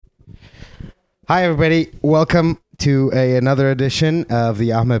Hi, everybody. Welcome to another edition of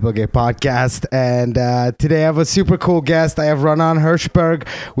the Ahmed Boogie podcast. And today I have a super cool guest. I have Raanan Herschberg.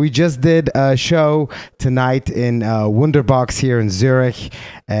 We just did a show tonight in Wunderbox here in Zurich.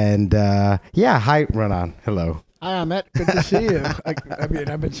 And hi, Raanan. Hello. Hi, Ahmed. Good to see you. I mean,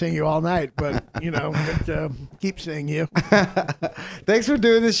 I've been seeing you all night, but, good to keep seeing you. Thanks for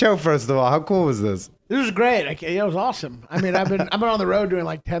doing this show, first of all. How cool was this? This was great. It was awesome. I mean, I've been on the road doing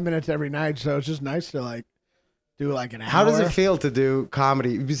like 10 minutes every night, so it's just nice to do like an hour. How does it feel to do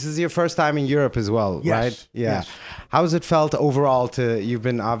comedy? This is your first time in Europe as well, Yes, right? Yeah. yes. How has it felt overall you've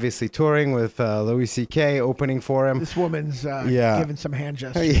been obviously touring with Louis C.K., opening for him. This woman's giving some hand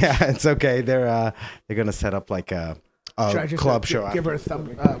gestures. Yeah, it's okay. They're going to set up like a Should I just club show. Give her a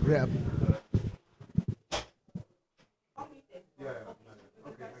thumb. Yeah.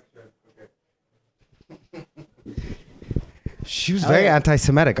 She was very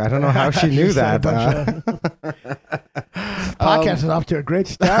anti-Semitic. I don't know how she knew that. Podcast is off to a great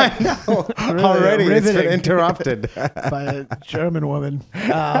start. No, Really already it's been riveting. interrupted. By a German woman. So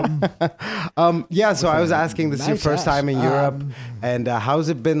I was asking, this is your Nice first ass. time in Europe, and how's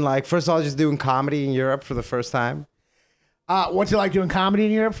it been like? First of all, just doing comedy in Europe for the first time. What's it like doing comedy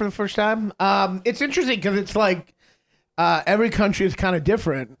in Europe for the first time? It's interesting because it's like every country is kind of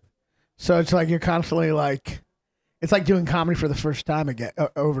different. So it's like you're constantly like, it's like doing comedy for the first time again,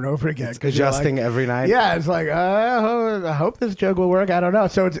 over and over again. 'Cause you're Adjusting like, every night. Yeah, it's like I hope this joke will work. I don't know.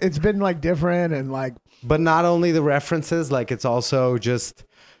 So it's been like different and like. But not only the references, like it's also just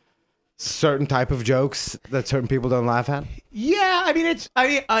certain type of jokes that certain people don't laugh at. Yeah, I mean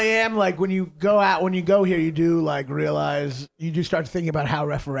I am like when you go here, you do like realize you do start thinking about how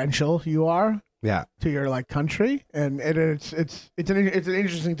referential you are Yeah. to your like country, and it's an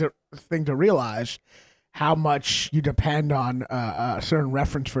interesting thing to realize how much you depend on a certain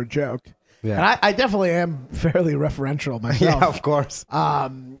reference for a joke. Yeah. And I definitely am fairly referential myself. Yeah, of course.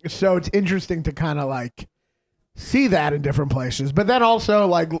 So it's interesting to kind of like see that in different places, but then also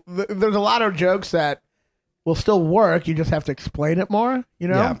like there's a lot of jokes that will still work. You just have to explain it more,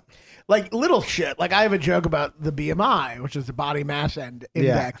 Yeah. Like little shit. Like I have a joke about the BMI, which is the body mass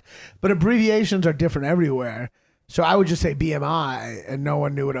index, but abbreviations are different everywhere. So I would just say BMI, and no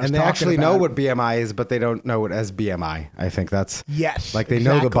one knew what I was And they talking actually about. know what BMI is, but they don't know it as BMI. I think that's Yes, like they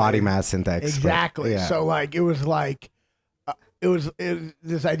know the exactly. body mass index. but- Exactly. yeah. So like it was like it was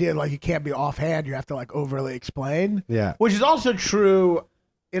this idea like you can't be offhand. You have to like overly explain. Yeah. Which is also true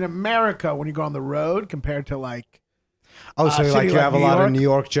in America when you go on the road compared to like Oh, so city like you like have a New lot of York? New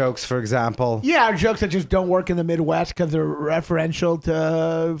York jokes, for example. jokes that just don't work in the Midwest because they're referential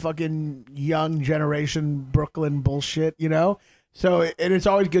to fucking young generation Brooklyn bullshit. So and it's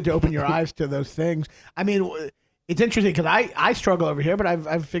always good to open your eyes to those things. I mean. It's interesting because I struggle over here, but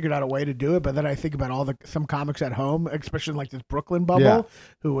I've figured out a way to do it. But then I think about some comics at home, especially in like this Brooklyn bubble, Yeah.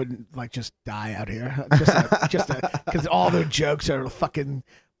 who would like just die out here, just because all their jokes are fucking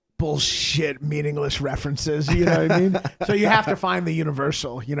bullshit, meaningless references. You know what I mean? So you have to find the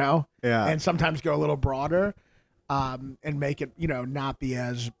universal, Yeah. and sometimes go a little broader, and make it not be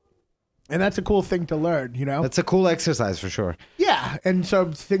as. And that's a cool thing to learn, That's a cool exercise for sure. Yeah, and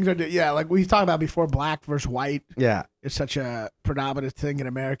so things are like we've talked about before. Black versus white Yeah. is such a predominant thing in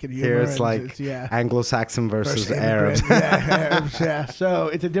American humor. Here it's and like yeah. Anglo-Saxon versus immigrant. Arab. Yeah, Arabs, yeah. So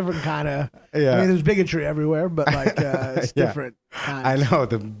it's a different kind of. Yeah. I mean, there's bigotry everywhere, but like it's Yeah. different. I Kinds. know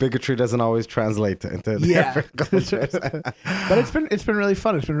the bigotry doesn't always translate into Yeah. different cultures. But it's been really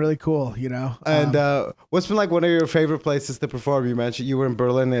fun. It's been really cool. And what's been like one of your favorite places to perform? You mentioned you were in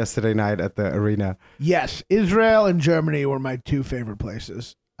Berlin yesterday night at the arena. Yes, Israel and Germany were my two favorite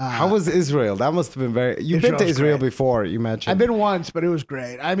places. How was Israel? That must have been very. You've been to Israel's Israel great. before. You mentioned. I've been once, but it was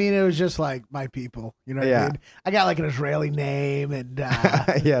great. I mean, it was just like my people. You know what Yeah. I mean? I got like an Israeli name, and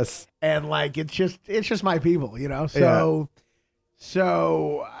Yes. and like it's just my people.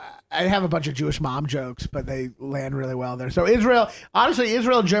 So I have a bunch of Jewish mom jokes, but they land really well there. So Israel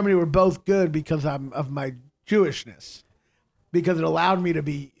and Germany were both good because of my Jewishness, because it allowed me to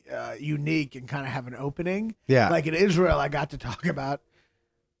be unique and kind of have an opening. Yeah. Like in Israel, I got to talk about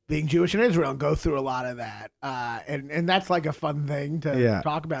being Jewish in Israel and go through a lot of that. And that's like a fun thing to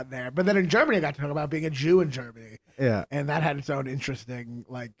talk about there. But then in Germany, I got to talk about being a Jew in Germany. Yeah. And that had its own interesting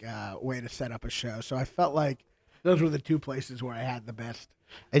way to set up a show. So I felt like those were the two places where I had the best.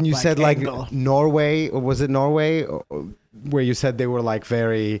 And you said like angle. Norway, or was it Norway, where you said they were like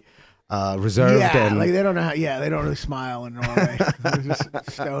very reserved? Yeah, and like they don't know how. Yeah, they don't really smile in Norway. They're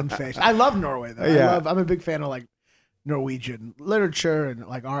just stone faced. I love Norway though. Yeah. I'm a big fan of like Norwegian literature and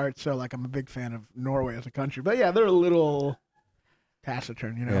like art. So like I'm a big fan of Norway as a country. But yeah, they're a little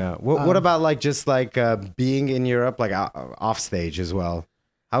taciturn, you know. Yeah. What about like just like being in Europe, like off stage as well?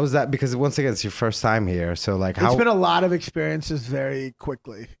 How was that? Because once again, it's your first time here, so like how? It's been a lot of experiences very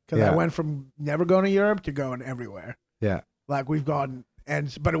quickly because Yeah. I went from never going to Europe to going everywhere. Yeah. Like we've gone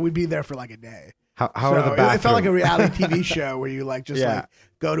but we'd be there for like a day. How are the bathrooms? It felt like a reality TV show where you like just Yeah. like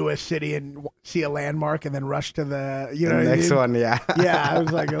go to a city and see a landmark and then rush to the The next one, yeah. Yeah, I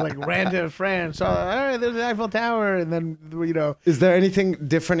was like ran to France. Oh, all right, there's the Eiffel Tower, and then Is there anything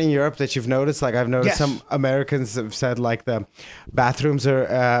different in Europe that you've noticed? Like I've noticed Yes. some Americans have said like the bathrooms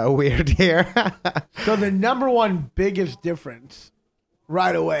are weird here. So the number one biggest difference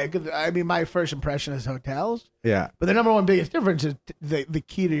right away, because I mean my first impression is hotels, Yeah. but the number one biggest difference is the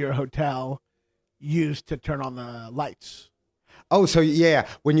key to your hotel used to turn on the lights. Oh, so yeah,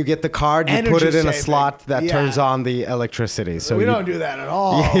 when you get the card, you Energy put it in a saving. slot that Yeah. turns on the electricity. So we you- don't do that at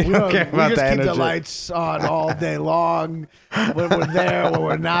all. Yeah, you we don't care about we just the keep the energy. lights on all day long when we're there, when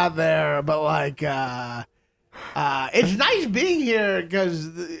we're not there. But like, it's nice being here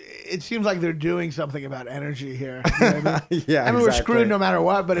because it seems like they're doing something about energy here. You know what I mean? Yeah, I mean, we're exactly. screwed no matter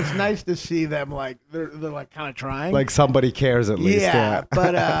what, but it's nice to see them like they're like kind of trying. Like somebody cares at least. yeah,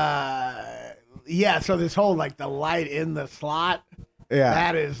 but yeah. So this whole like the light in the slot. Yeah.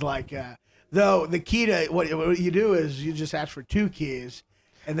 That is like, though the key to what you do is you just ask for 2 keys,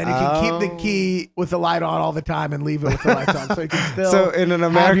 and then you can keep the key with the light on all the time and leave it with the lights on, so you can still. So in an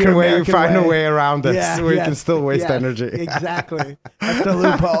have American your way, you American find a way around this where you yes, can still waste yes, energy. Exactly, that's the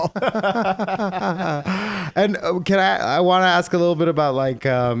loophole. And I want to ask a little bit about like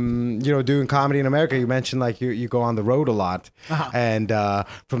doing comedy in America. You mentioned like you go on the road a lot, and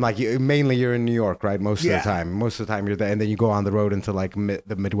from like mainly you're in New York, right? Most of the time you're there, and then you go on the road into like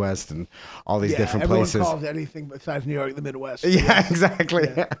the Midwest and all these different everyone places. calls anything besides New York the Midwest. Yeah, exactly.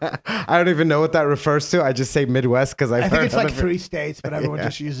 I don't even know what that refers to. I just say Midwest because I think heard it's like other- 3 states, but everyone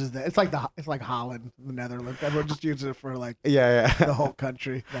just uses that. It's like Holland, the Netherlands. Everyone just uses it for like Yeah. the whole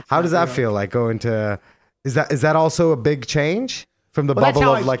country. That's How not does New that York. feel like going to? Is that also a big change from the Well, that's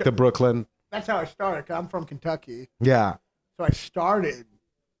bubble how of I like the Brooklyn? That's how I started. 'Cause I'm from Kentucky. Yeah. So I started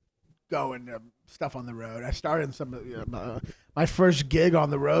going to stuff on the road. I started my first gig on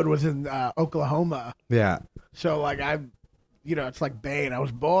the road was in Oklahoma. Yeah. So like it's like Bane. I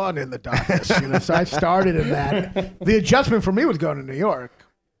was born in the darkness. So I started in that. The adjustment for me was going to New York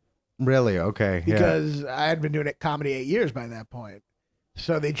Really? Okay. Yeah. because I had been doing comedy 8 years by that point.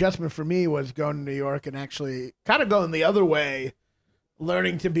 So the adjustment for me was going to New York and actually kind of going the other way,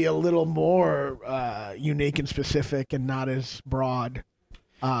 learning to be a little more unique and specific and not as broad.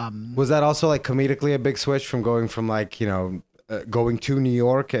 Was that also like comedically a big switch from going from like going to New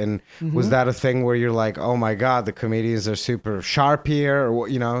York, and was that a thing where you're like, oh my god, the comedians are super sharp here,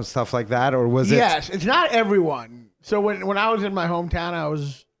 or stuff like that, or was it? Yes, it's not everyone. So when I was in my hometown, I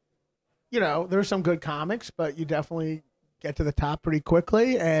was, there's some good comics, but you definitely get to the top pretty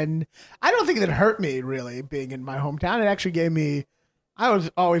quickly. And I don't think it hurt me really being in my hometown. It actually gave me. I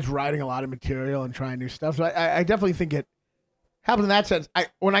was always writing a lot of material and trying new stuff, so I definitely think it helped in that sense.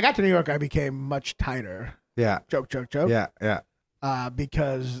 When I got to New York, I became much tighter. Yeah. Joke. Yeah.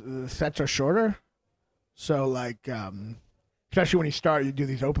 Because the sets are shorter. So like, especially when you do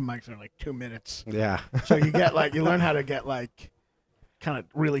these open mics that are like 2 minutes. Yeah. So you get like, you learn how to get like kind of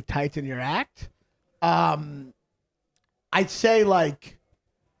really tight in your act. I'd say like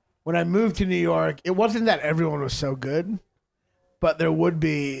when I moved to New York, it wasn't that everyone was so good, but there would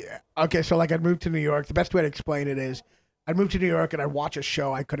be, okay. So like I'd moved to New York. The best way to explain it is I'd move to New York and I'd watch a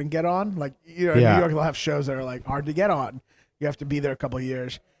show I couldn't get on. Like, in New York, they'll have shows that are like hard to get on. You have to be there a couple of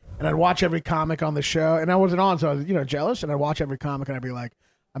years. And I'd watch every comic on the show, and I wasn't on, so I was, jealous. And I'd watch every comic, and I'd be like,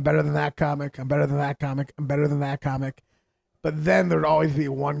 I'm better than that comic. I'm better than that comic. I'm better than that comic. But then there'd always be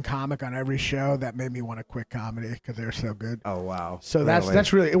one comic on every show that made me want to quit comedy because they were so good. Oh wow. So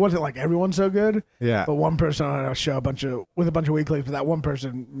that's really, it wasn't like everyone's so good. Yeah. But one person on a show with a bunch of weeklies, but that one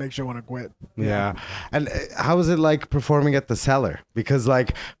person makes you want to quit. Yeah. And how was it like performing at the Cellar? Because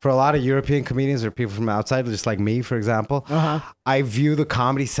like for a lot of European comedians or people from outside, just like me, for example, I view the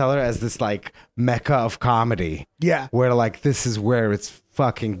Comedy Cellar as this like mecca of comedy. Yeah. Where like this is where it's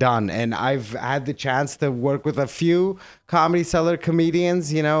fucking done. And I've had the chance to work with a few Comedy Cellar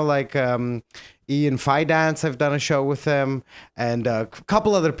comedians, like Ian Fidance. I've done a show with him, and a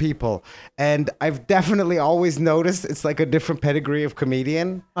couple other people. And I've definitely always noticed it's like a different pedigree of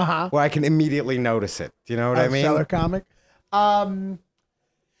comedian where I can immediately notice it. Do you know what I mean? Cellar comic. Yeah,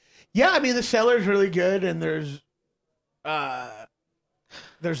 I mean the Cellar's really good, and there's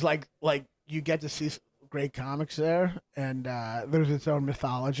like you get to see great comics there, and there's its own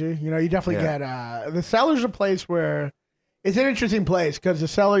mythology. You definitely get the Cellar's a place where It's an interesting place because the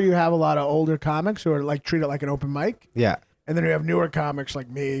Cellar, you have a lot of older comics who are like treat it like an open mic. Yeah. And then you have newer comics like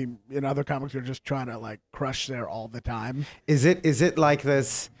me and other comics who are just trying to like crush there all the time. Is it like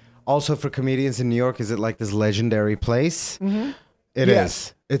this also for comedians in New York? Is it like this legendary place? Mm-hmm. It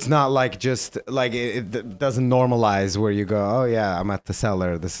is. It's not like just like it doesn't normalize where you go, oh yeah, I'm at the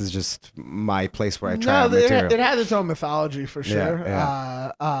Cellar. This is just my place where I try out material. It has its own mythology for sure.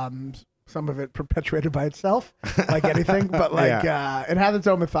 Yeah. Some of it perpetuated by itself, like anything, but like it has its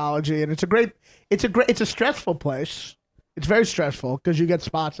own mythology, and it's a stressful place. It's very stressful because you get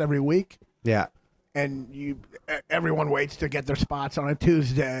spots every week. Yeah. And everyone waits to get their spots on a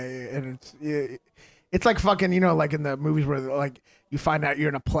Tuesday, and it's like fucking, like in the movies where like you find out you're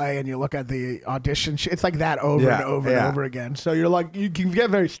in a play and you look at the audition. It's like that over and over and over again. So you're like, you can get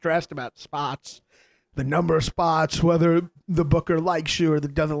very stressed about spots, the number of spots, whether the booker likes you or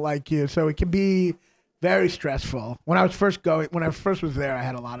doesn't like you. So it can be very stressful. When I first was there, I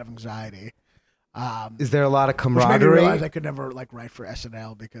had a lot of anxiety. Is there a lot of Which camaraderie? made me realize I could never like write for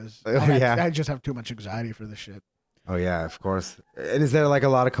SNL because I just have too much anxiety for this shit. Oh yeah, of course. And is there like a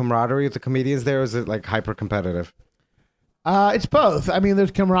lot of camaraderie with the comedians there? Or is it like hyper competitive? It's both. I mean,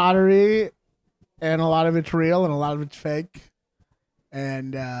 there's camaraderie, and a lot of it's real, and a lot of it's fake,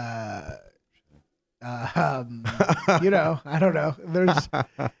 and I don't know. There's,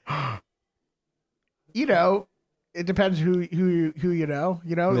 it depends who you know.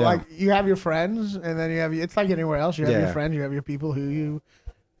 Like you have your friends, and then you have it's like anywhere else. You have your friends, you have your people who you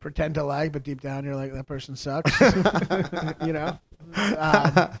pretend to like, but deep down you're like, that person sucks.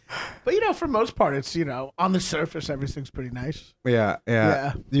 But for most part, it's on the surface everything's pretty nice. Yeah.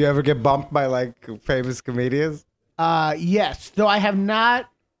 Do you ever get bumped by like famous comedians? Yes, though I have not.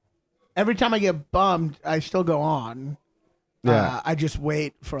 Every time I get bumped, I still go on. Yeah. I just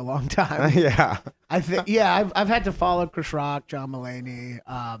wait for a long time. Yeah. I think. Yeah, I've had to follow Chris Rock, John Mulaney,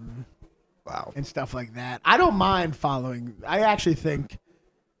 wow, and stuff like that. I don't mind following. I actually think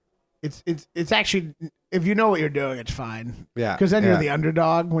it's actually, if you know what you're doing, it's fine. Yeah. Because then you're the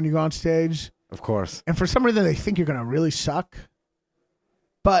underdog when you go on stage. Of course. And for some reason, they think you're gonna really suck.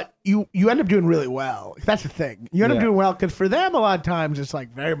 But you end up doing really well. That's the thing. You end up doing well because for them, a lot of times it's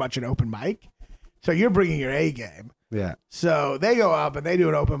like very much an open mic. So you're bringing your A game. Yeah. So they go up and they do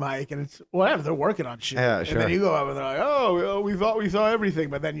an open mic, and it's whatever. They're working on shit. Yeah, sure. And then you go up and they're like, "Oh, we thought we saw everything,"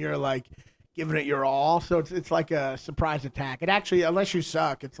 but then you're like giving it your all. So it's like a surprise attack. It actually, unless you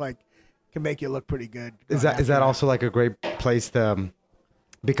suck, it's like can make you look pretty good. Is that also like a great place to?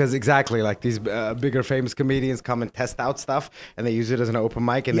 Because exactly, like these bigger famous comedians come and test out stuff, and they use it as an open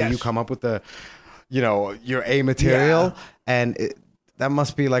mic, and then you come up with the, your A material, and that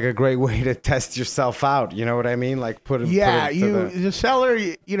must be like a great way to test yourself out. You know what I mean? Like the Cellar.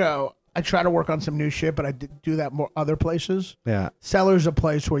 I try to work on some new shit, but I do that more other places. Yeah, Cellar's a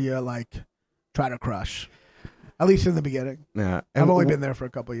place where you like try to crush, at least in the beginning. Yeah, I've only been there for a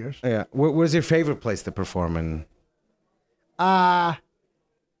couple of years. Yeah, where's your favorite place to perform in? I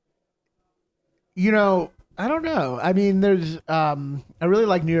don't know. I mean, there's I really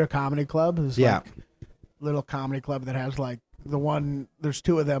like New York Comedy Club. It's like little comedy club that has like there's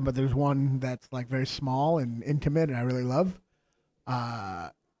two of them, but there's one that's like very small and intimate, and I really love. I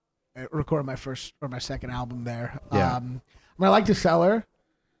recorded my second album there. I like the Cellar,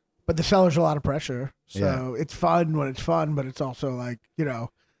 but the Cellar's a lot of pressure. So it's fun when it's fun, but it's also like,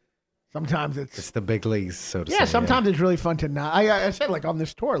 sometimes it's the big leagues, so to say. Yeah, sometimes it's really fun to not. I said, like, on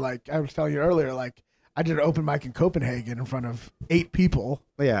this tour, like I was telling you earlier, like I did an open mic in Copenhagen in front of 8 people.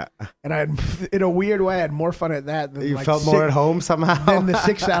 Yeah. And I had, in a weird way, I had more fun at that than you like felt more at home somehow than the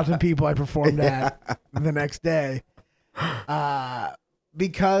 6,000 people I performed at the next day.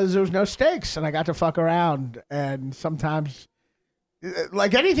 Because there was no stakes and I got to fuck around. And sometimes,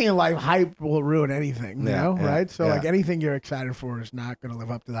 like anything in life, hype will ruin anything, right? So like anything you're excited for is not going to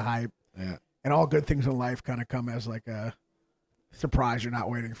live up to the hype. Yeah. And all good things in life kind of come as like a surprise you're not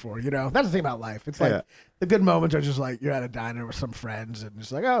waiting for. That's the thing about life. It's like the good moments are just like you're at a diner with some friends and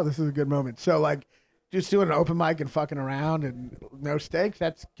it's like, oh, this is a good moment. So like just doing an open mic and fucking around and no stakes,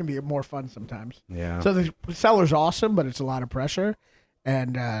 that can be more fun sometimes. Yeah. So the Cellar's awesome, but it's a lot of pressure.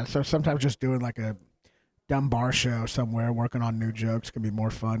 And so sometimes just doing like a dumb bar show somewhere working on new jokes can be more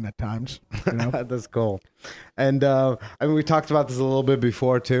fun at times. That's cool. And I mean, we talked about this a little bit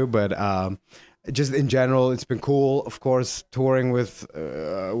before too, but just in general, it's been cool, of course, touring with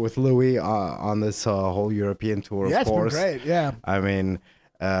Louis on this whole European tour, of course. Yeah, it's been great, yeah. I mean,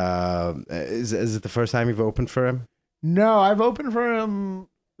 is it the first time you've opened for him? No, I've opened for him.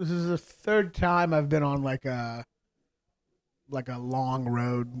 This is the third time I've been on like a long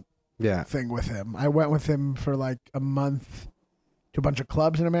road thing with him. I went with him for like a month to a bunch of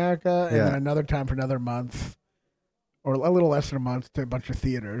clubs in America, and then another time for another month, or a little less than a month, to a bunch of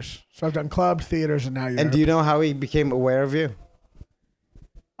theaters. So I've done clubs, theaters, and now Europe. And do you know how he became aware of you?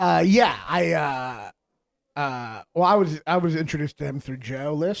 Yeah, well, I was introduced to him through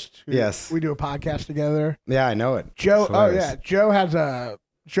Joe List. Yes, we do a podcast together. Yeah, I know it. Joe.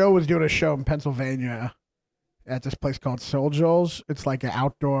 Joe was doing a show in Pennsylvania at this place called Soul Joel's. It's like an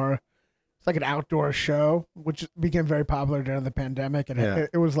outdoor show, which became very popular during the pandemic, and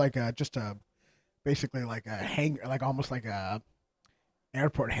it was like basically like a hangar, like almost like a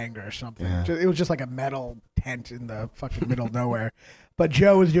airport hangar or something. Yeah. It was just like a metal tent in the fucking middle of nowhere. But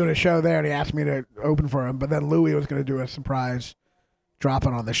Joe was doing a show there, and he asked me to open for him. But then Louis was going to do a surprise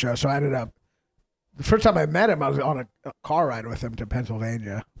drop-in on the show. So I ended up, the first time I met him, I was on a car ride with him to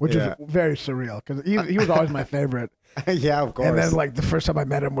Pennsylvania, which is very surreal because he was always my favorite. Yeah, of course. And then like the first time I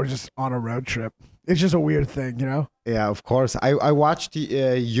met him, we're just on a road trip. It's just a weird thing, you know? Yeah, of course. I watched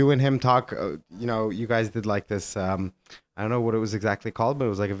you and him talk. You guys did like this. I don't know what it was exactly called, but it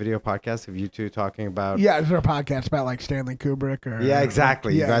was like a video podcast of you two talking about. Yeah, it was a podcast about like Stanley Kubrick or. Yeah,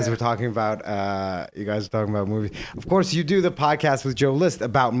 exactly. You guys were talking about. Movies. Of course, you do the podcast with Joe List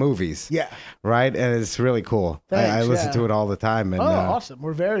about movies. Yeah. Right, and it's really cool. Thanks, I listen to it all the time. And, awesome!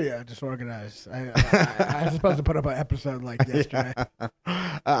 We're very disorganized. I was supposed to put up an episode like yesterday.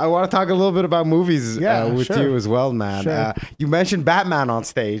 I want to talk a little bit about movies with you as well, man. Sure. You mentioned Batman on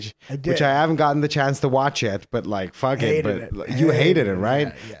stage, which I haven't gotten the chance to watch yet, but like, fuck it. But you hated it,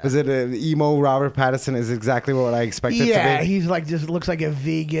 right? Yeah. Was it an emo Robert Pattinson? Is exactly what I expected to be? Yeah, he's like just looks like a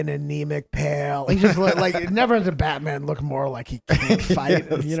vegan, anemic, pale. He just like never has a Batman look more like he can't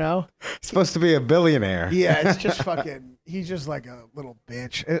fight. You know, he's supposed to be a billionaire. Yeah, it's just fucking. He's just like a little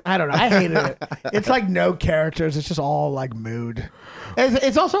bitch. I don't know. I hated it. It's like no characters. It's just all like mood.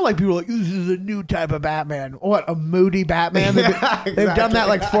 It's also like people are like, this is a new type of Batman. What, a moody Batman? They've done that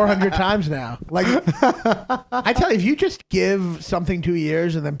like 400 times now. Like, I tell you, if you just give something 2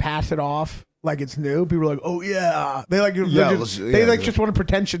 years and then pass it off like it's new, people are like, oh yeah. They just want to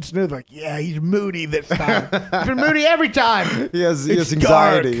pretend it's new. They're like, yeah, he's moody this time. He's been moody every time. He has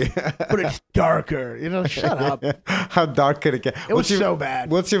anxiety. Dark, but it's darker. You know, shut up. How dark could it get? It was so bad.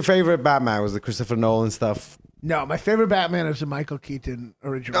 What's your favorite Batman? Was the Christopher Nolan stuff? No, my favorite Batman is the Michael Keaton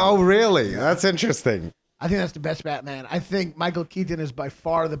original. Oh, really? That's interesting. I think that's the best Batman. I think Michael Keaton is by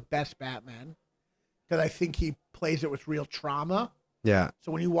far the best Batman because I think he plays it with real trauma. Yeah.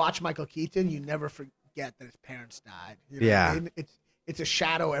 So when you watch Michael Keaton, you never forget that his parents died. You know what I mean? It's a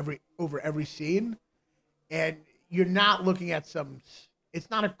shadow over every scene, and you're not looking at it's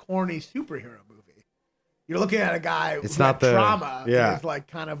not a corny superhero movie. You're looking at a guy with trauma. Yeah. Who's like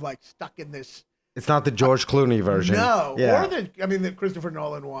kind of like stuck in this. It's not the George Clooney version. No. Yeah. Or the Christopher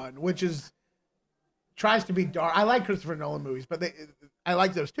Nolan one, which tries to be dark. I like Christopher Nolan movies, but I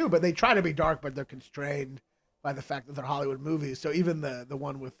like those too, but they try to be dark, but they're constrained by the fact that they're Hollywood movies. So even the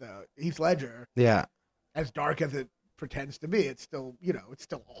one with Heath Ledger, as dark as it pretends to be, it's still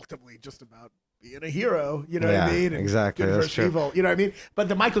ultimately just about being a hero. You know what I mean? And exactly. Good That's versus true. evil. You know what I mean? But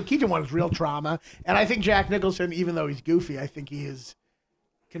the Michael Keaton one is real trauma, and I think Jack Nicholson, even though he's goofy, I think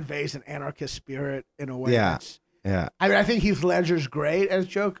conveys an anarchist spirit in a way. Yeah. I mean, I think Heath Ledger's great as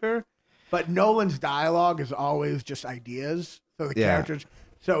Joker, but Nolan's dialogue is always just ideas. So the characters.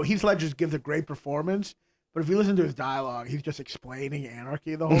 So Heath Ledger gives a great performance. But if you listen to his dialogue, he's just explaining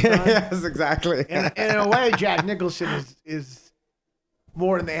anarchy the whole time. Yes, exactly. And in a way, Jack Nicholson is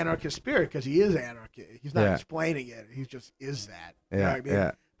more in the anarchist spirit because he is anarchy. He's not explaining it. He just is that. You know what I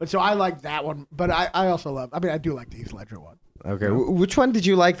mean? But so I like that one. But I also I do like the Heath Ledger one. Okay. Which one did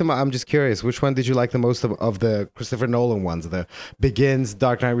you like the most? I'm just curious. Which one did you like the most of the Christopher Nolan ones? The Begins,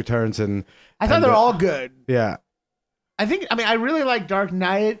 Dark Knight Returns, and... I thought they're all good. Yeah. I really like Dark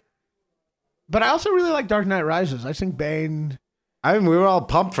Knight. But I also really like Dark Knight Rises. I think Bane... we were all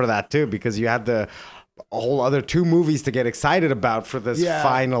pumped for that, too, because you had the whole other 2 movies to get excited about for this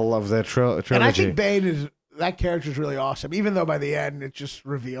final of the trilogy. And I think Bane that character's really awesome, even though by the end it just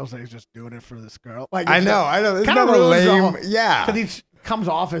reveals that he's just doing it for this girl. Like I know. It's kind of a lame... Yeah. Because he comes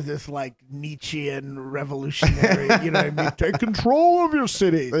off as this, like, Nietzschean revolutionary, you know what I mean? Take control of your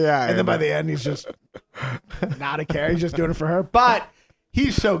city. Yeah. And then by the end, he's just not a character. He's just doing it for her. But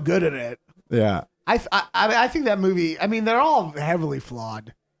he's so good at it. Yeah. I think that movie, they're all heavily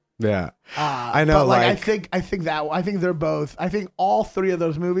flawed. Yeah. I know. But I think they're both, I think all 3 of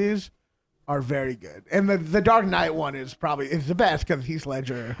those movies are very good. And the Dark Knight one is the best because Heath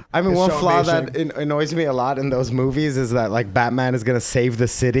Ledger. One flaw that annoys me a lot in those movies is that like Batman is going to save the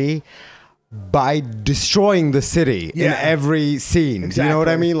city. by destroying the city in every scene. Exactly. You know what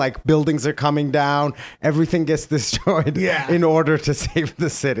I mean? Like buildings are coming down, everything gets destroyed in order to save the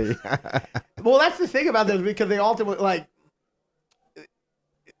city. Well, that's the thing about this, because they ultimately, like,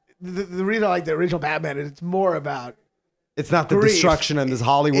 the reason I like the original Batman is it's more about it's not the grief. destruction in this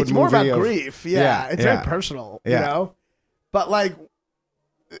Hollywood movie. It's more about grief. It's very personal, you Yeah. know? But, like,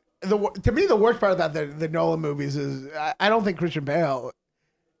 to me, the worst part about the Nolan movies is I don't think Christian Bale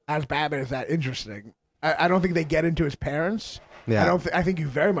as Batman is that interesting. I don't think they get into his parents. Yeah. I think you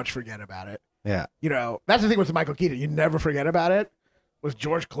very much forget about it. Yeah. You know, that's the thing with Michael Keaton. You never forget about it. With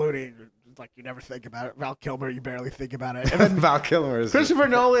George Clooney, it's like you never think about it. Val Kilmer, you barely think about it. And then Val Kilmer is Christopher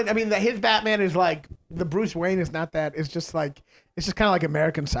Nolan. I mean, his Batman is like the Bruce Wayne is not that. It's just kind of like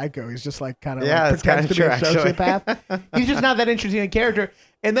American Psycho. He's just like kind of pretends to be a sociopath. He's just not that interesting a character.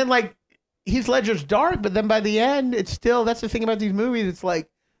 And then like Heath Ledger's dark, but then by the end, it's still, that's the thing about these movies. It's like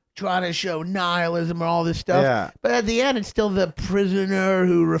trying to show nihilism and all this stuff. Yeah. But at the end, it's still the prisoner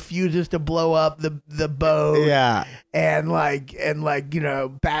who refuses to blow up the boat. Yeah. And like, you know,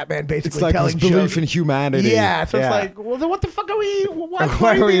 Batman basically It's like telling his belief jokes. in humanity. Yeah. So it's like, well, then what the fuck are we, why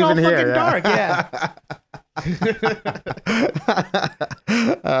Why are we being all even fucking here? dark? Yeah.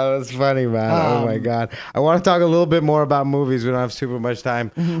 Oh, that's funny, man. Oh my god. I want to talk a little bit more about movies. We don't have super much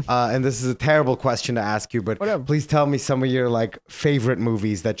time. And this is a terrible question to ask you, but please tell me some of your like favorite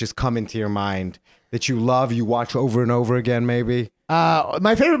movies that just come into your mind that you love, you watch over and over again, maybe.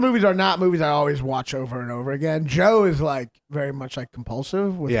 My favorite movies are not movies I always watch over and over again. Joe is like very much like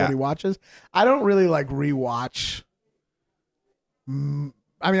compulsive with what he watches. I don't really like rewatch.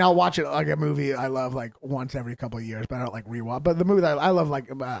 I mean, I'll watch it like a movie I love like once every couple of years, but I don't like rewatch. But the movie that I love, like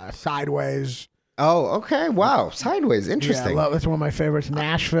Sideways. Oh, okay. Wow. Sideways. Interesting. Yeah, that's one of my favorites.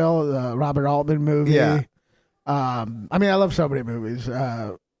 Nashville, the Robert Altman movie. Yeah. I mean, I love so many movies.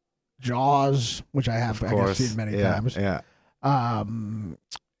 Jaws, which I have seen many times. Yeah.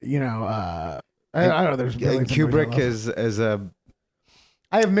 You know, I don't know. There's And Kubrick is a.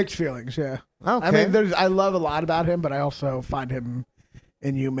 I have mixed feelings. Yeah. Okay. I mean, I love a lot about him, but I also find him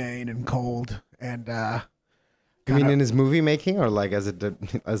inhumane and cold, and you mean in his movie making, or like as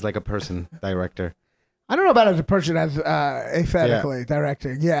like a person director? I don't know about as a person, as aesthetically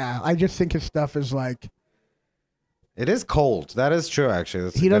directing. Yeah, I just think his stuff is like it is cold. That is true, actually.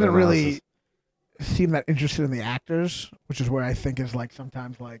 That's he doesn't really seem that interested in the actors, which is where I think is like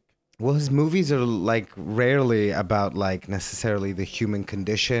sometimes like. Well, his movies are like rarely about like necessarily the human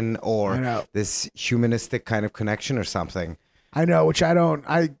condition or this humanistic kind of connection or something. I know, which I don't.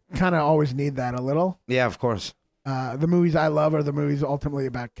 I kind of always need that a little. Yeah, of course. The movies I love are the movies ultimately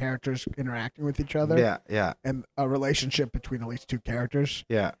about characters interacting with each other. Yeah, yeah. And a relationship between at least two characters.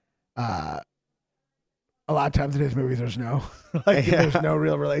 Yeah. A lot of times in his movies, there's no there's no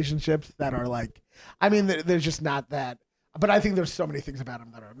real relationships that are like. I mean, there's just not that. But I think there's so many things about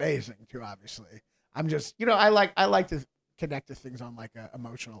him that are amazing too. Obviously, I'm just I like to connect to things on like an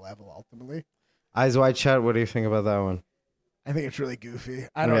emotional level. Ultimately, Eyes Wide Shut. What do you think about that one? I think it's really goofy.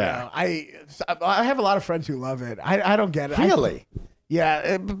 I don't know. I have a lot of friends who love it. I don't get it. Really?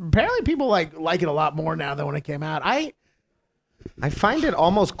 Apparently people like it a lot more now than when it came out. I find it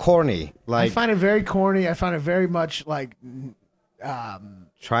almost corny. Like I find it very corny. I find it very much like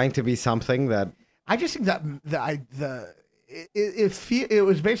trying to be something that I just think that it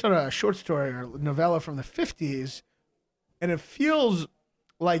was based on a short story or novella from the 50s, and it feels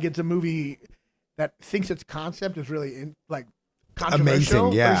like it's a movie that thinks its concept is really controversial.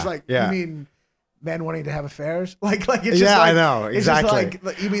 Amazing, yeah. It's like, you mean men wanting to have affairs? Like it's just I know, exactly. It's just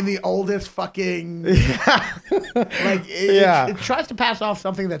like you mean the oldest fucking it tries to pass off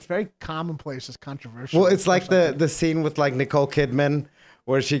something that's very commonplace as controversial. Well, it's like the scene with like Nicole Kidman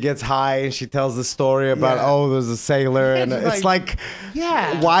where she gets high and she tells the story about there's a sailor and it's like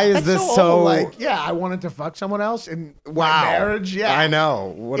why is this so like I wanted to fuck someone else in my marriage. I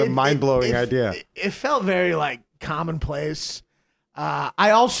know, what a mind-blowing idea. It felt very like commonplace.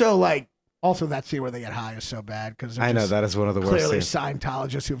 I also that scene where they get high is so bad because I know that is one of the worst clearly scenes.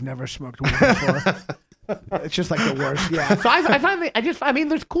 Scientologists who've never smoked weed before. It's just like the worst. Yeah. So I mean,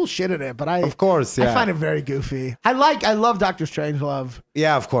 there's cool shit in it, but I find it very goofy. I love Dr. Strangelove.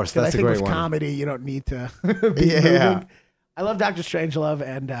 Yeah, of course. That's a great one. I think with comedy, you don't need to be moving. I love Dr. Strangelove,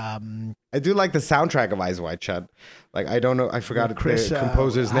 and I do like the soundtrack of Eyes Wide Shut. Like I don't know, I forgot the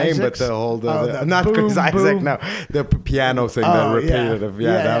composer's name, Isaacs? But the whole not boom, Chris Isaac, boom. no, the piano thing that repeated.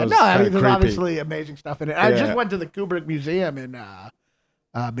 That was I mean, there's creepy. obviously amazing stuff in it. I just went to the Kubrick Museum in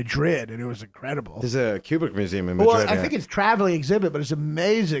Madrid, and it was incredible. There's a Kubrick museum in Madrid. Well, I think it's traveling exhibit, but it's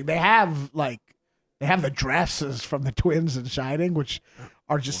amazing. They have the dresses from the twins in Shining, which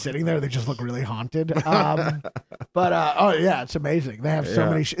are just sitting there. They just look really haunted. But oh yeah, it's amazing. They have so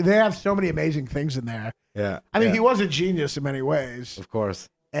many. They have so many amazing things in there. Yeah. I mean, he was a genius in many ways. Of course.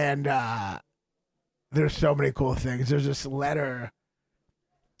 And there's so many cool things. There's this letter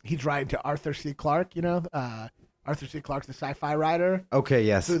he's writing to Arthur C. Clarke. You know, Arthur C. Clarke's the sci-fi writer. Okay.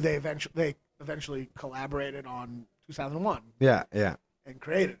 Yes. Who they eventually collaborated on 2001. Yeah. And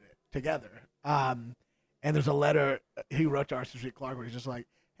created it together. And there's a letter he wrote to Arthur C. Clarke where he's just like,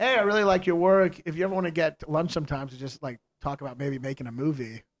 "Hey, I really like your work. If you ever want to get lunch sometimes to just like talk about maybe making a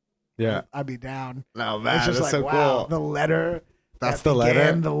movie, I'd be down." No, man, it's just that's like, so wow, cool. the letter. That's the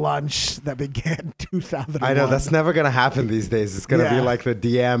letter. The lunch that began 2001. I know that's never gonna happen these days. It's gonna be like the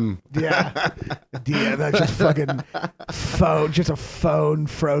DM. Yeah, DM. That's just fucking phone, just a phone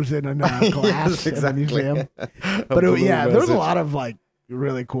frozen in a glass in a museum. But there was a lot of like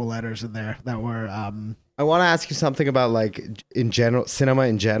really cool letters in there that were. I want to ask you something about like in general, cinema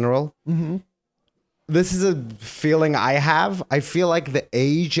in general. Mm-hmm. This is a feeling I have. I feel like the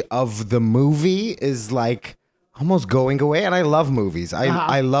age of the movie is like almost going away, and I love movies.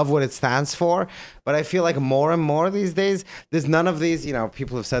 I love what it stands for, but I feel like more and more these days, there's none of these. You know,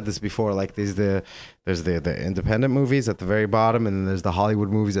 people have said this before. Like there's the independent movies at the very bottom, and then there's the Hollywood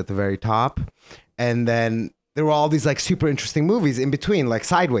movies at the very top, and then there were all these like super interesting movies in between, like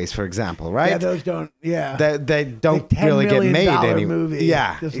Sideways, for example, right? Yeah, those don't. Yeah, they don't the $10 really get made anymore. anymore.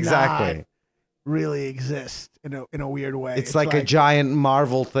 Yeah, does exactly. Not really exist in a weird way. It's like a giant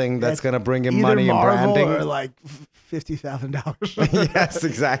Marvel thing that's going to bring in money and Marvel branding, or like $50,000. Yes,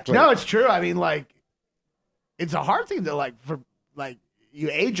 exactly. No, it's true. I mean, like, it's a hard thing to like for like you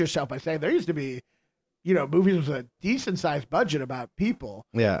age yourself by saying there used to be, you know, movies with a decent sized budget about people.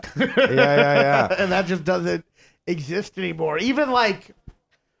 Yeah. And that just doesn't exist anymore. Even like,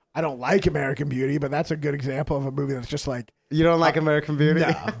 I don't like American Beauty, but that's a good example of a movie that's just like. You don't like American Beauty?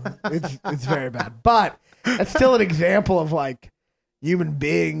 No, it's very bad. But it's still an example of like human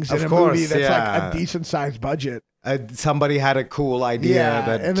beings in a movie that's like a decent sized budget. Somebody had a cool idea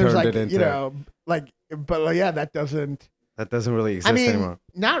that and turned like, it into. You know, like, but yeah, that doesn't really exist anymore.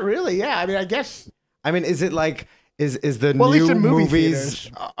 Not really. Yeah, I mean, I guess. I mean, is it like is the well, new at least in movie movies?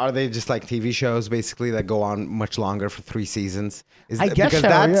 theaters. Are they just like TV shows basically that go on much longer for 3 seasons? I guess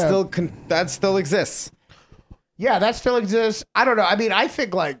because so, that still exists. Yeah, that still exists. I don't know. I mean, I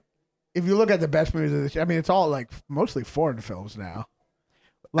think like if you look at the best movies of this, I mean, it's all like mostly foreign films now.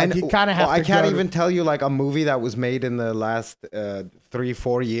 Like you kind of have. I can't even tell you like a movie that was made in the last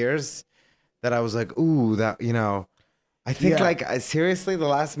 3-4 years that I was like, ooh, that you know. I think like seriously, the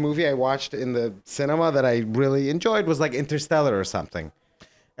last movie I watched in the cinema that I really enjoyed was like Interstellar or something.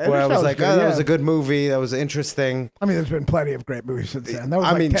 Where I was like, good, that was a good movie. That was interesting. I mean, there's been plenty of great movies since then. That was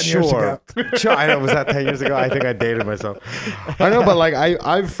 10 years ago. Sure. I know. Was that 10 years ago? I think I dated myself. I know, but like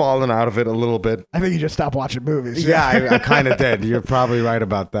I've fallen out of it a little bit. I think you just stopped watching movies. Yeah, I kind of did. You're probably right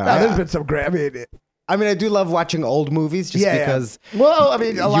about that. No, there's been some great. I mean, I do love watching old movies just because. Yeah. Well, I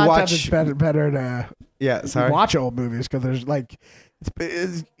mean, a lot of times it's better to watch old movies because there's like,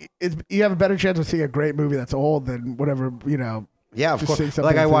 it's you have a better chance of seeing a great movie that's old than whatever, you know. Yeah, of course.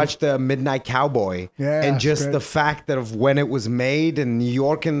 Like I watched the Midnight Cowboy, and just the fact that of when it was made in New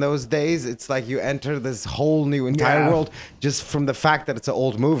York in those days, it's like you enter this whole new entire world just from the fact that it's an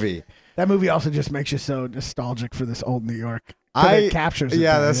old movie. That movie also just makes you so nostalgic for this old New York. It captures it.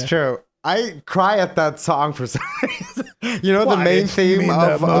 Yeah, that's true. I cry at that song for some reason. You know, the main theme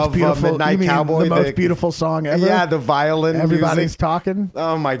of Midnight Cowboy. The most beautiful song ever? Yeah, the violin Everybody's music. Talking.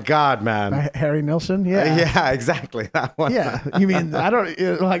 Oh, my God, man. By Harry Nilsson? Yeah. Yeah, exactly. That one. Yeah. You mean,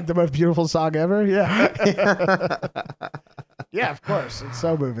 like the most beautiful song ever? Yeah. Yeah, of course. It's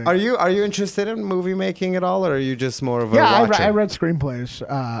so moving. Are you interested in movie making at all, or are you just more of a watcher? I read screenplays.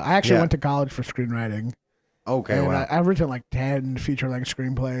 I actually went to college for screenwriting. Okay, and wow. I've written like 10 feature-length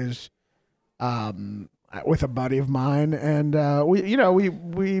screenplays. With a buddy of mine, and we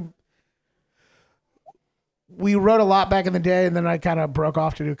wrote a lot back in the day, and then I kind of broke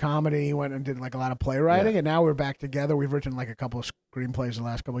off to do comedy. He went and did like a lot of playwriting, and now we're back together. We've written like a couple of screenplays the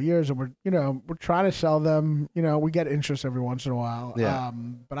last couple of years, and we're trying to sell them. You know, we get interest every once in a while. Yeah.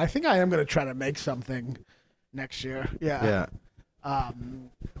 But I think I am going to try to make something next year. Yeah. Yeah.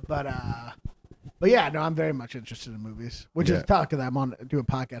 But yeah, no, I'm very much interested in movies, which is tough because I'm on do a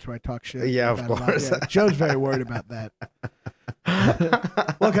podcast where I talk shit. Yeah, of course. Joe's very worried about that.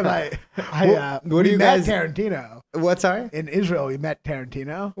 Well, because what do you met guys Tarantino. What? Sorry. In Israel, we met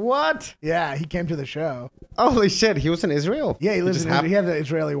Tarantino. What? Yeah, he came to the show. Holy shit! He was in Israel. Yeah, he lives in Israel. He has an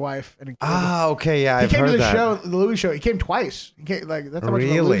Israeli wife and a kid. Ah, okay, yeah, I've he came heard to the that. show, the Louis show. He came twice. He came, like that's how much of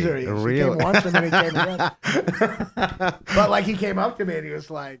a Really? loser he is. Really? He came once and then he came again. But like he came up to me and he was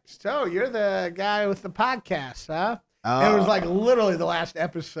like, "So you're the guy with the podcast, huh?" And it was like literally the last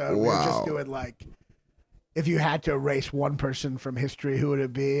episode. We were just doing like, if you had to erase one person from history, who would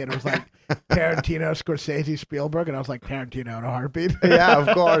it be? And it was like Tarantino, Scorsese, Spielberg, and I was like Tarantino in a heartbeat. Yeah, of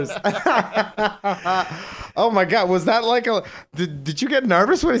course. Oh my God, was that like a? Did you get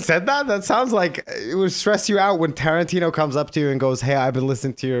nervous when he said that? That sounds like it would stress you out when Tarantino comes up to you and goes, "Hey, I've been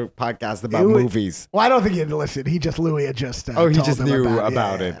listening to your podcast about movies." Well, I don't think he had to listen. Louis had just. He told just him knew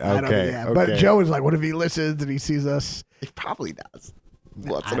about it. I don't- Okay, But Joe was like, "What if he listens and he sees us?" He probably does.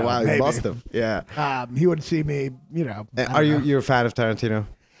 Once I in a don't while, know, he maybe. must have. Yeah. He would see me, I don't Are know. you're a fan of Tarantino?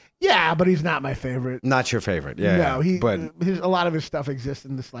 Yeah, but he's not my favorite. Not your favorite. Yeah. No, yeah. But a lot of his stuff exists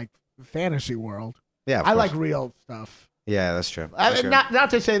in this like fantasy world. yeah, of I course. like real stuff. Yeah, that's true. That's true. Not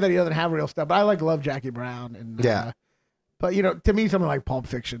to say that he doesn't have real stuff, but I love Jackie Brown and Yeah. But to me, something like Pulp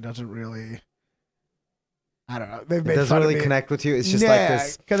Fiction doesn't really. I don't know. They've It made doesn't fun really of me. connect with you. It's just like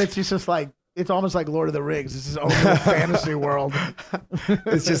this. because it's just like it's almost like Lord of the Rings. It's his own little fantasy world.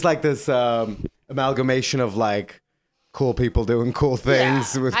 It's just like this amalgamation of like cool people doing cool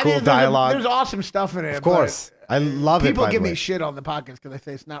things with cool dialogue. There's awesome stuff in it. Of course, I love it. People by give the me way. shit on the podcast because they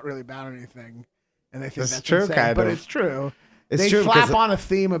say it's not really about anything, and they think That's that's true, insane, kind but of. it's true. It's they true slap because on a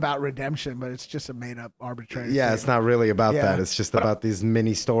theme about redemption, but it's just a made-up arbitrary. yeah, theme. it's not really about Yeah. that. It's just about these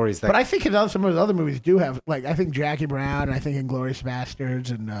mini stories. That But I think some of his other movies do have, like, I think Jackie Brown, and I think Inglourious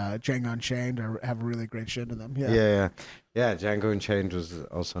Bastards and Django Unchained have really great shit in them. yeah. Django Unchained was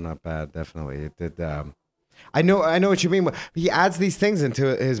also not bad. Definitely, it did. I know what you mean. He adds these things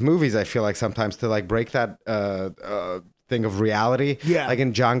into his movies. I feel like sometimes to like break that thing of reality. Yeah. Like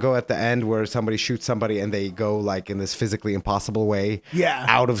in Django at the end where somebody shoots somebody and they go like in this physically impossible way. Yeah.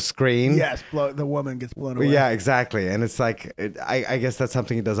 Out of screen. Yes, the woman gets blown away. Yeah, exactly. And it's like, I guess that's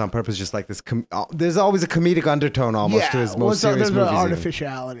something he does on purpose. Just like this, there's always a comedic undertone almost to his most serious there's movies. an even.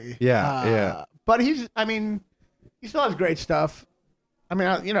 artificiality. Yeah. But he still has great stuff. I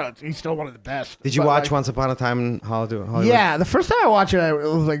mean, he's still one of the best. Did you But, watch like, Once Upon a Time in Hollywood? Yeah, the first time I watched it, I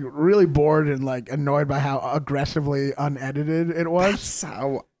was like really bored and like annoyed by how aggressively unedited it was. That's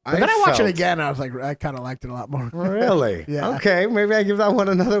how But then I watched felt. it again. I was like, I kind of liked it a lot more. Really? Yeah. Okay, maybe I give that one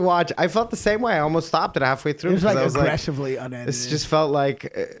another watch. I felt the same way. I almost stopped it halfway through. It was like because I was aggressively unedited. It just felt like,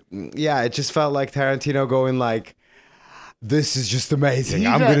 it just felt like Tarantino going like, this is just amazing.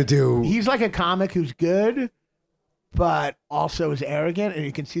 I'm going to do. He's like a comic who's good, but also is arrogant, and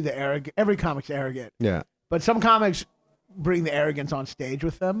you can see the arrogant. Every comic's arrogant, Yeah. but some comics bring the arrogance on stage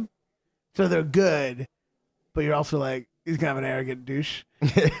with them, so they're good, but you're also like, he's kind of an arrogant douche.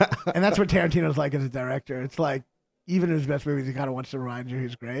 And that's what Tarantino's like as a director. It's like, even in his best movies, he kind of wants to remind you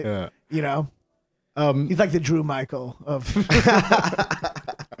he's great. Yeah. He's like the Drew Michael of.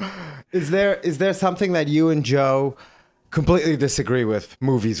 Is there something that you and Joe completely disagree with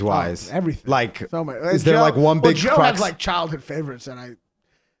movies wise? Everything. Like, So much. is there like one big Joe crux? has like childhood favorites, and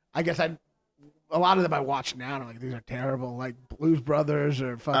I guess a lot of them I watch now, and I'm like, these are terrible. Like Blues Brothers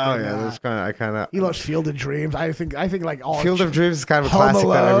or fucking. Oh yeah, that's kind of. He loves Field of Dreams. I think like all Field of Dreams is kind of a Home classic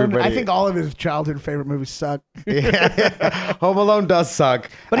that Alone. everybody. I think all of his childhood favorite movies suck. yeah. Home Alone does suck,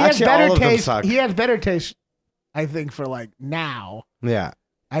 But he Actually, has all better of them taste. suck. He has better taste, I think, for like now. Yeah.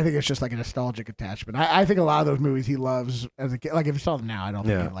 I think it's just like a nostalgic attachment. I think a lot of those movies he loves as a kid. Like if you saw them now, I don't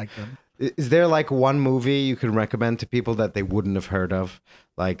think he'd like them. Is there like one movie you can recommend to people that they wouldn't have heard of?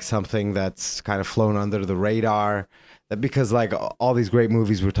 Like something that's kind of flown under the radar? That because like all these great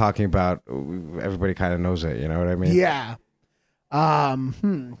movies we're talking about, everybody kind of knows it. You know what I mean? Yeah.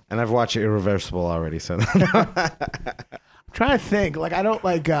 And I've watched Irreversible already, so. I'm trying to think. Like I don't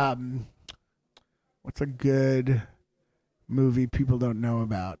like what's a good movie people don't know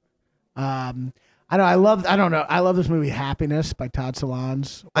about. I love this movie Happiness by Todd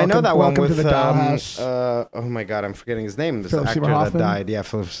Solondz. I know that one Welcome with to the Dollhouse. oh my god, I'm forgetting his name. This Philip actor Seymour that Hoffman? died. Yeah,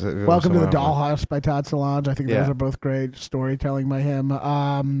 Philip. Welcome to the Seymour Hoffman. Dollhouse by Todd Solondz. I think Yeah. those are both great storytelling by him.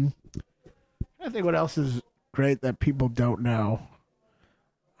 I think what else is great that people don't know.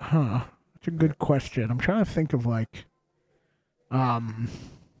 That's a good question. I'm trying to think of like I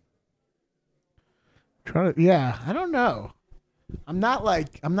don't know. I'm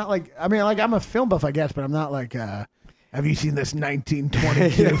a film buff, I guess, but I'm not like have you seen this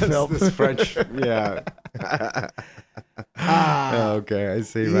 1922 Yes, film? this French, yeah. Okay, I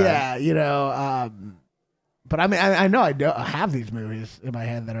see that. Yeah, But I mean, I know I have these movies in my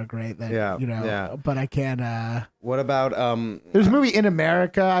head that are great. That but I can't. What about There's a movie In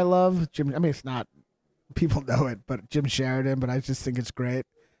America I love. Jim. I mean, it's not people know it, but Jim Sheridan. But I just think it's great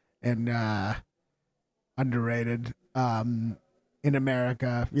and underrated. In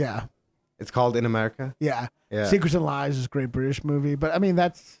America, yeah. It's called In America? Yeah. Yeah. Secrets and Lies is a great British movie, but I mean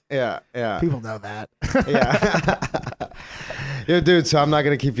that's people know that. Yeah. Yeah, dude, so I'm not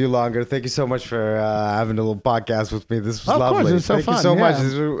going to keep you longer. Thank you so much for having a little podcast with me. This was lovely. Of course, it was so Thank fun. you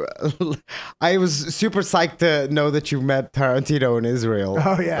so much. I was super psyched to know that you met Tarantino in Israel.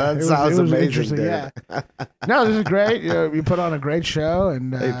 Oh, yeah. That sounds amazing, dude. Yeah. No, this is great. You put on a great show.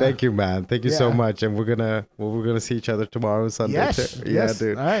 And hey, thank you, man. Thank you so much. And we're gonna see each other tomorrow Sunday. Yes. Too. Yes. Yeah,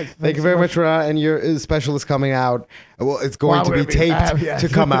 dude. All right. Thank you very much, Raanan. And your special is coming out. Well, it's going to be taped to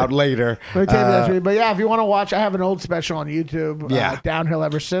come out later. But yeah, if you want to watch, I have an old special on YouTube. Downhill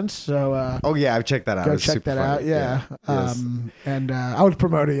ever since. So. I've checked that out. Go it's check that out. Yeah. Yes. And I was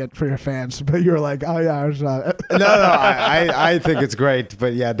promoting it for your fans, but you were like, oh yeah, I was not. No. I think it's great,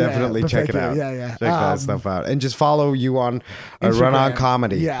 but definitely check it out. Yeah. Check that stuff out, and just follow you on Raanan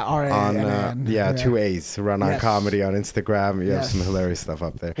Comedy. Yeah, on 2 A's. Raanan Comedy on Instagram. You have some hilarious stuff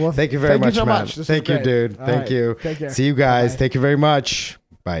up there. Well, thank you very much, so man. Much. Thank you, dude. Thank you. Take care. See you guys. Bye. Thank you very much.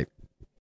 Bye.